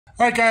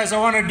Alright guys, I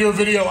want to do a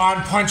video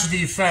on punch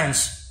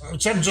defense,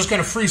 which I'm just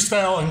going to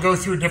freestyle and go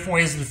through different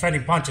ways of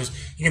defending punches.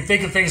 You can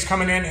think of things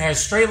coming in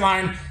as straight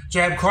line,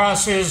 jab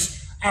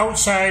crosses,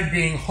 outside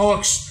being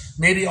hooks,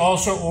 maybe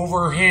also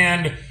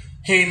overhand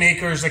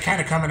haymakers that kind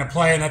of come into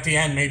play, and at the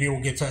end maybe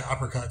we'll get to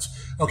uppercuts.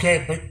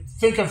 Okay, but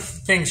think of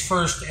things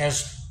first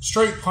as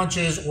straight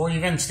punches or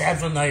even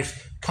stabs with knives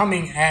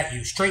coming at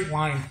you, straight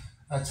line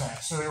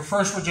attack. So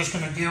first we're just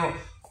going to deal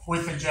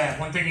with the jab.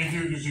 One thing you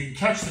do is you can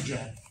catch the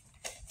jab.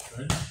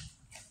 Good.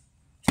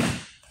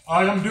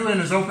 All I'm doing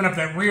is open up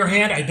that rear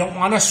hand. I don't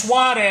want to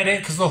swat at it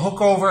because they'll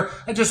hook over.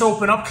 I just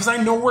open up because I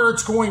know where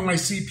it's going, my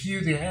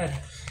CPU, the head.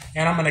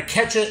 And I'm going to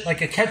catch it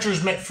like a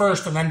catcher's mitt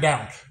first and then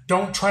down.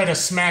 Don't try to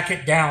smack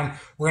it down.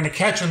 We're going to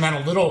catch and then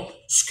a little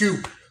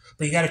scoop.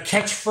 But you got to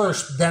catch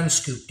first, then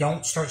scoop.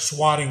 Don't start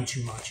swatting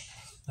too much.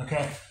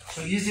 Okay?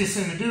 So the easiest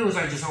thing to do is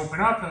I just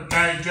open up. A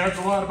guy jabs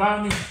a lot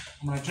about me.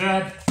 I'm going to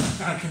jab.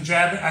 I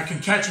can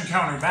catch and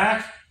counter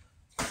back.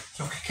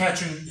 So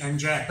catch and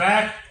jab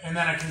back. And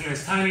then I can get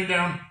his timing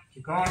down.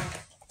 Keep going.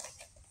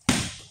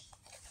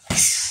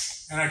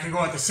 And I can go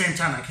at the same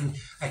time.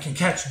 I can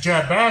catch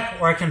jab back,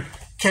 or I can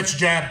catch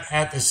jab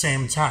at the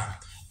same time.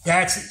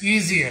 That's the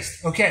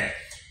easiest. Okay.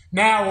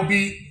 Now we'll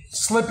be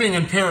slipping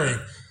and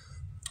parrying.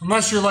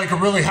 Unless you're like a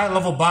really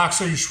high-level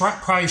boxer, you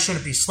probably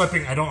shouldn't be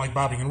slipping. I don't like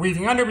bobbing and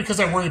weaving under because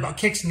I worry about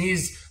kicks,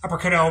 knees,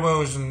 uppercut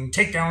elbows, and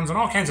takedowns, and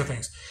all kinds of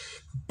things.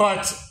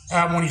 But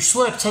when you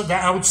slip to the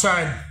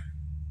outside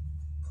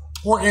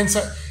or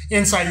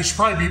inside, you should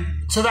probably be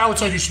to the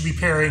outside. You should be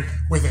parrying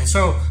with it.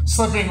 So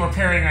slipping or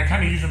parrying, I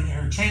kind of use them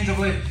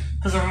interchangeably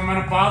because if I'm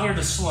going to bother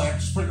to slip,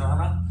 just put your arm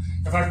out.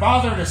 If I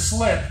bother to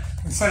slip,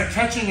 instead of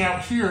catching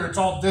out here, it's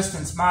all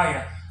distance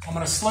Maya. I'm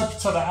going to slip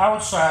to the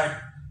outside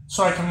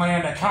so I can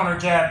land a counter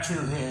jab to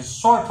his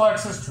solar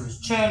plexus, to his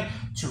chin,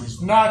 to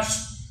his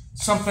nuts,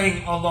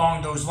 something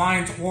along those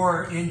lines,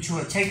 or into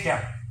a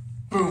takedown.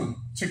 Boom,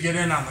 to get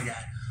in on the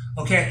guy.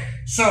 Okay,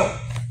 so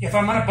if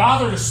I'm going to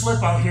bother to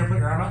slip out here, put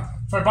your arm out.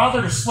 If I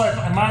bother to slip,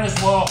 I might as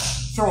well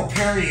throw a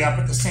parry up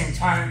at the same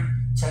time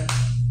to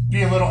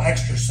be a little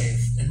extra safe,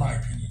 in my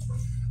opinion.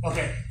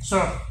 Okay,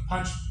 so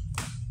punch,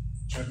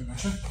 jab in my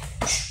chin.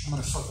 I'm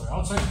going to slip to the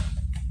outside,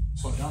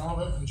 slow it down a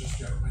little bit, and just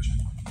jab at my chin.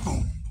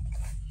 Boom.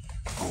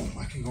 Boom.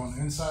 I can go on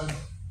the inside,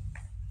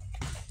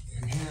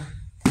 in here.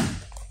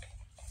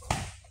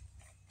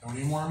 Don't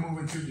even want to move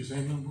into, just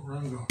aim where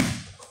I'm going.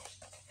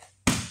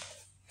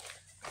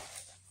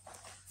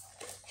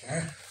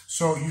 Okay,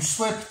 so you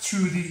slip to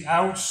the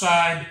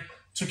outside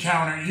to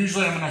counter.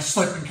 Usually I'm going to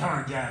slip and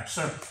counter jab.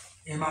 So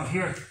aim out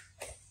here.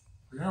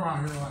 Bring your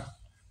arm out here.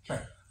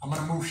 Okay, I'm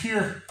going to move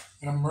here,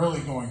 and I'm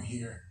really going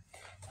here.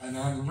 And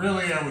then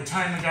really I would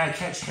time the guy,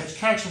 catch, catch,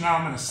 catch, and now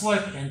I'm going to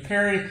slip and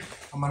parry.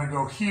 I'm going to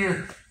go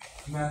here,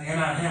 and then in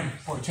on him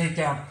for a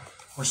takedown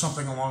or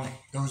something along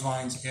those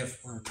lines if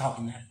we're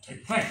talking that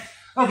type of thing.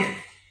 Okay,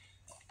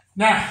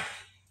 now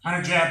on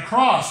a jab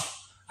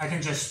cross, I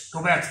can just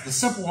go back to the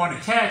simple one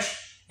to catch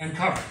and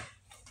cover.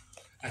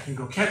 I can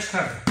go catch,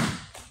 cover.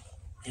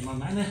 Aim on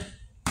my knee.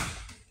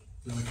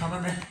 Really cover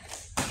me.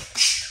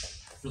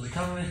 Really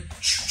cover me.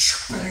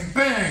 Bang,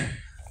 bang.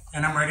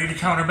 And I'm ready to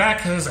counter back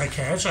because I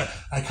catch.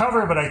 I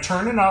cover, but I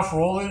turn enough,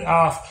 roll it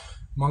off,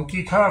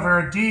 monkey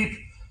cover, deep,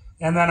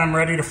 and then I'm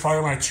ready to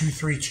fire my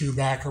 2-3-2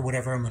 back or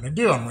whatever I'm going to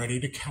do. I'm ready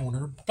to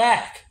counter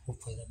back.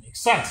 Hopefully that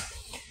makes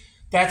sense.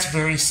 That's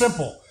very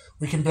simple.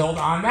 We can build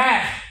on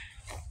that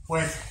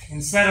with,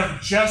 instead of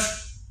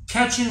just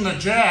catching the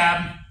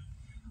jab,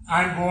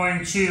 I'm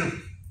going to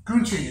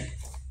gunting it.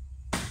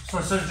 So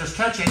instead of just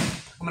catching,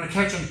 I'm going to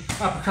catch an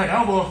uppercut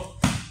elbow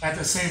at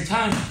the same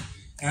time.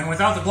 And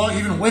without the glove,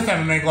 even with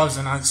MMA gloves,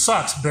 and it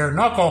sucks, bare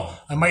knuckle,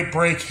 I might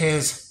break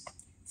his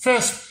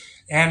fist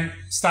and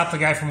stop the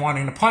guy from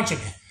wanting to punch at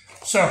me.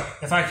 So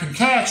if I can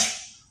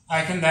catch,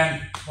 I can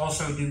then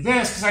also do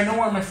this because I know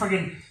where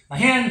my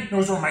hand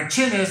knows where my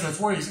chin is. That's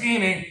where he's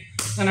aiming,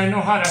 and I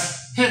know how to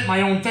hit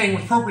my own thing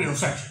with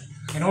proprioception.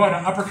 I know how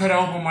to uppercut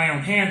elbow my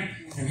own hand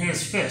and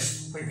his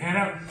fist. Put your hand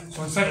out.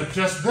 So instead of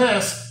just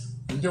this,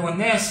 I'm doing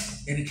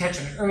this. Maybe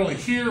catching it early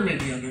here,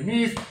 maybe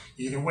underneath.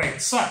 Either way,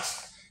 it sucks.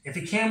 If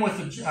he came with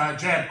the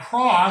jab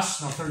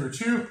cross, no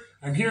 32,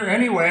 I'm here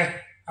anyway.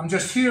 I'm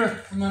just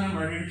here, and then I'm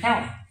ready to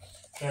counter.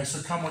 Okay,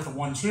 so come with a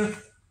 1-2.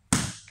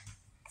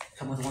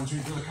 Come with a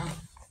 1-2, really come.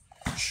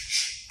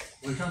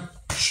 Really come.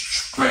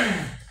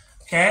 Bam!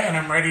 Okay, and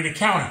I'm ready to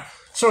counter.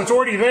 So it's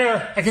already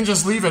there. I can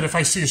just leave it if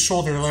I see a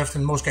shoulder lift,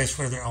 and most guys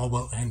flare their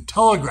elbow and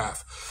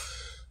telegraph.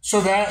 So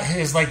that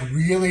is like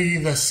really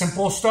the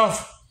simple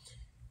stuff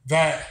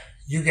that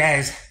you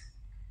guys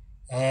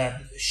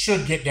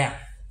should get down.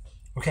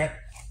 Okay?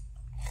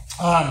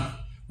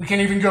 We can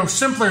even go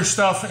simpler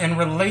stuff and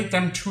relate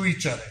them to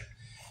each other.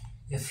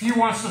 If he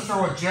wants to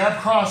throw a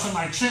jab cross at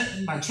my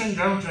chin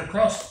go, jab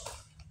cross,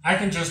 I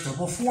can just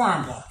double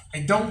forearm block. I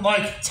don't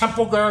like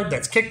temple guard,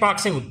 that's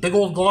kickboxing with big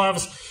old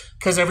gloves,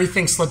 because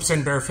everything slips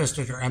in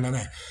barefisted or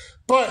MMA.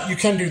 But you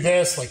can do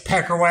this, like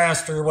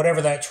Pancrase or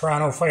whatever that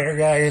Toronto fighter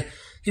guy,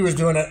 he was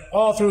doing it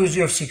all through his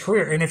UFC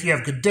career. And if you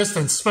have good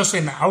distance, especially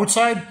in the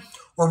outside,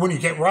 or when you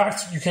get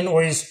rocked, you can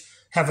always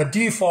have a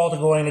default to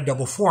go in a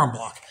double forearm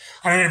block.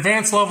 On an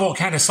advanced level, it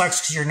kind of sucks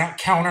because you're not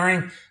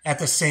countering at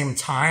the same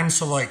time.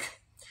 So like,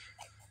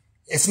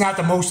 it's not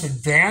the most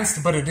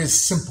advanced, but it is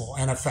simple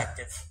and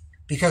effective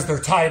because they're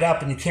tied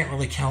up and you can't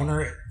really counter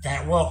it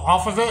that well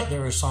off of it.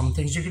 There are some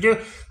things you can do,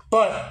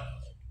 but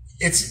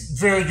it's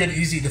very good,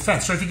 easy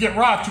defense. So if you get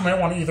rocked, you might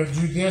want to either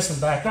do this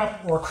and back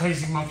up, or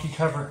crazy monkey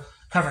cover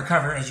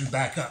as you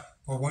back up,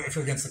 or if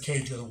you're against the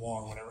cage or the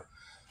wall or whatever.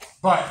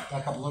 But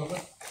back up a little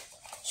bit.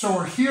 So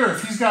we're here.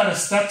 If he's got to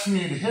step to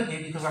me to hit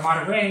me because I'm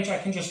out of range, I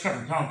can just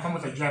cover. Now come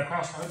with a jab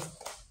cross guard.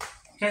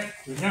 Okay,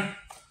 do it again.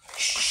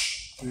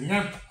 Do it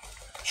again.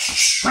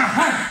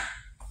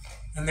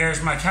 And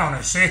there's my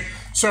counter, see?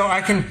 So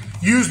I can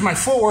use my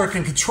footwork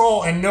and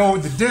control and know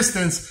the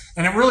distance,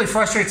 and it really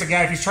frustrates a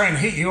guy if he's trying to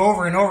hit you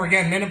over and over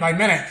again, minute by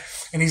minute,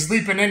 and he's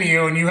leaping into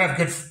you, and you have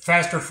good,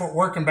 faster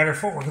footwork and better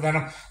footwork than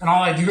him, and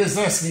all I do is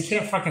this, and he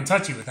can't fucking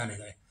touch you with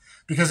anything.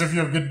 Because if you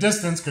have good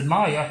distance, good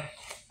Maya,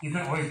 you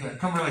can always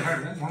come really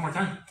hard. One more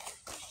time.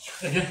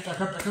 Again, back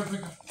up, back up,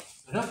 back up.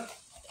 Back up.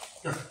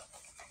 Good.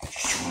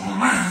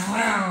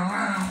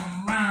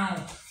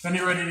 Then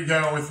you're ready to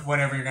go with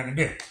whatever you're going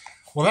to do.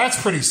 Well,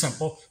 that's pretty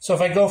simple. So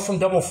if I go from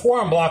double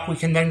forearm block, we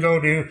can then go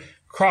to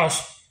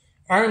cross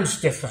arms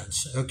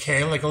defense,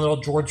 okay? Like a little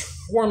George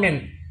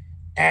Foreman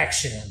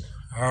action,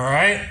 all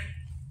right?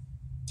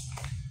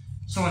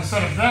 So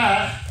instead of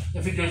that,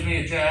 if he gives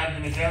me a jab,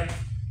 give me a jab,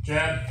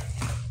 jab,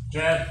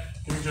 jab,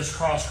 give me just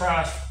cross,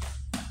 cross,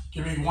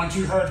 give me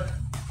 1-2 hard.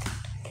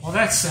 Well,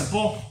 that's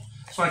simple.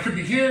 So I could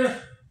be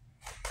here,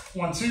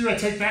 1-2, I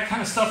take that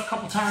kind of stuff a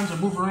couple times, I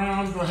move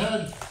around, go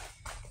ahead.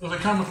 Will I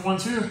come with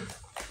 1-2?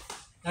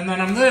 And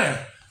then I'm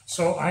there.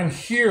 So I'm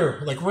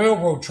here, like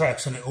railroad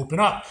tracks, and they open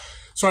up.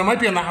 So I might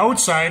be on the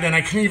outside, and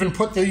I can even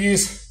put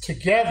these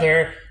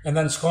together, and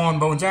then skull and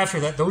bones after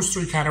that. Those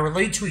three kind of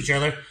relate to each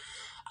other.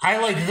 I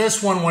like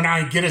this one when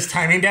I get his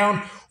timing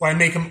down, where I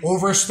make him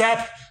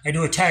overstep. I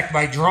do attack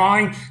by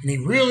drawing, and he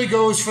really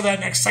goes for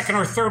that next second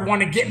or third one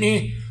to get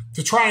me,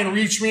 to try and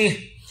reach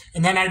me.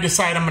 And then I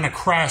decide I'm going to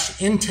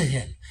crash into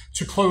him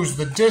to close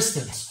the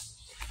distance.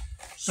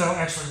 So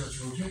actually, let's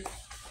rotate.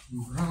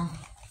 Move around.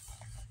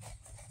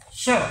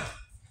 So,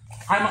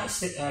 I might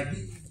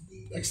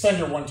extend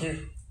your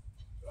 1-2.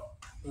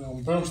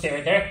 Boom, boom, stay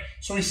right there.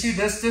 So we see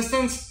this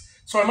distance.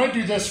 So I might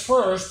do this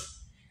first,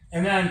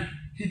 and then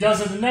he does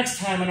it the next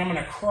time, and I'm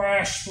going to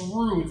crash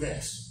through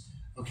this.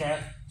 Okay?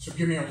 So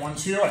give me a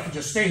 1-2. I can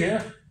just stay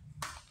here.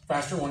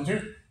 Faster,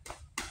 1-2.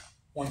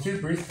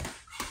 1-2, breathe.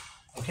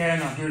 Okay,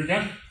 and I'll do it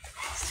again.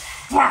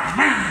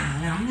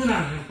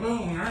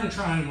 Boom, arm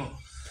triangle.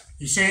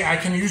 You see, I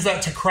can use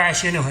that to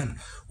crash into him.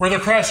 Whether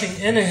crashing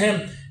into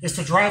him is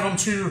to drive him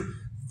to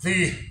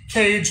the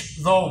cage,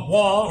 the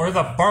wall, or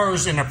the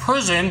bars in a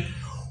prison,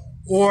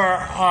 or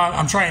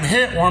I'm trying to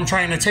hit, or I'm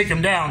trying to take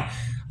him down.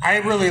 I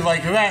really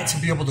like that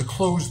to be able to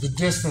close the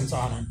distance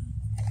on him.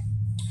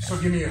 So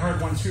give me a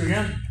hard 1-2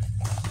 again.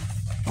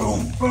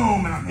 Boom,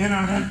 boom, and I'm in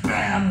on him,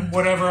 bam,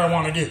 whatever I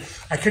want to do.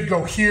 I could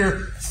go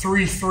here,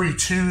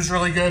 3-3-2 is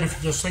really good if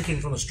you're just thinking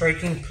from a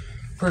striking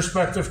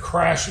perspective.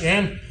 Crash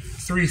in,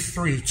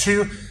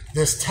 3-3-2.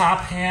 This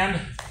top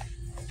hand,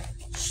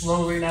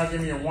 slowly now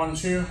give me a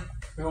 1-2.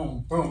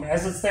 Boom, boom.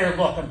 As it's there,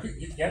 look,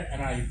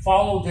 and I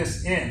follow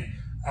this in.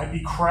 I'd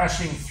be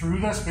crashing through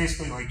this,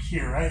 basically like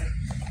here, right?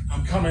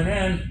 I'm coming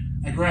in,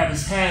 I grab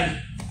his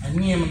head, I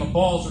knee him in the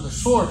balls or the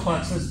solar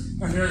plexus,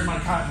 and there's my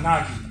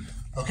Katanagi,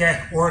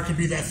 okay? Or it could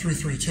be that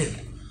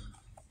 3-3-2.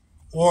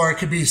 Or it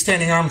could be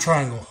standing arm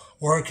triangle.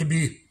 Or it could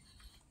be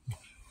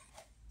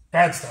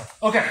bad stuff.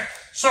 Okay,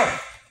 so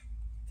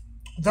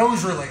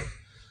those relate.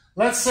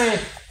 Let's say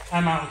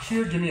I'm out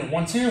here, give me a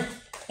 1-2,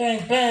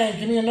 bang, bang,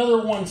 give me another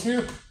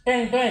 1-2,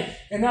 bang, bang,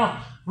 and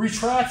now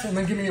retract and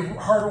then give me a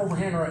hard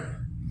overhand right.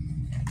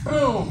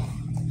 Boom.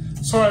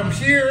 So I'm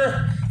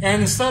here,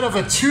 and instead of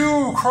a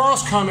 2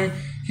 cross coming,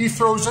 he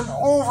throws an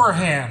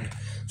overhand.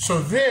 So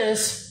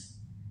this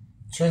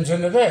turns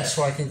into this,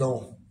 so I can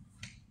go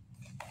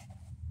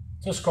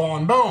to skull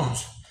and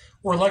bones,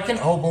 or like an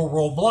elbow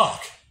roll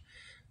block.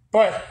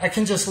 But I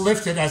can just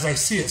lift it as I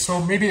see it. So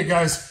maybe a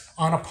guy's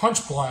on a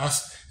punch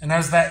blast, and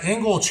as that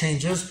angle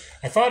changes,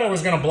 I thought I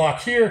was going to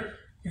block here.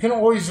 You can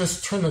always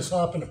just turn this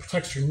up, and it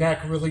protects your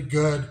neck really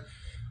good.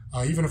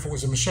 Even if it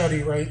was a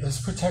machete, right?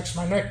 This protects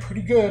my neck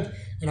pretty good.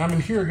 And I'm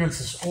in here against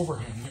this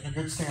overhand. In a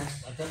good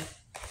stance, like that.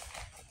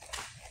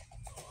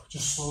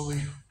 Just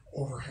slowly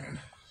overhand.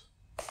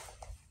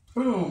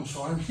 Boom,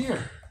 so I'm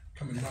here.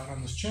 Coming down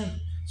on this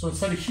chin. So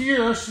instead of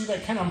here, see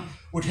that kind of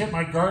would hit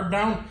my guard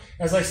down?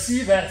 As I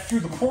see that through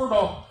the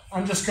portal,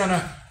 I'm just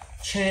gonna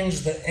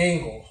change the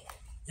angle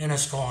in a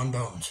skull and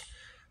bones.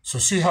 So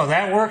see how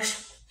that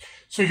works?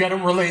 So you gotta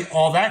relate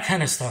all that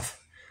kind of stuff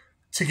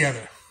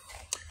together.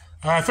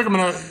 I think I'm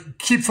going to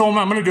keep filming.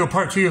 I'm going to do a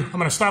part 2. I'm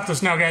going to stop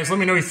this now, guys. Let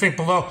me know what you think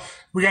below.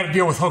 We got to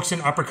deal with hooks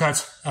and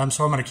uppercuts,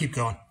 so I'm going to keep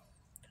going.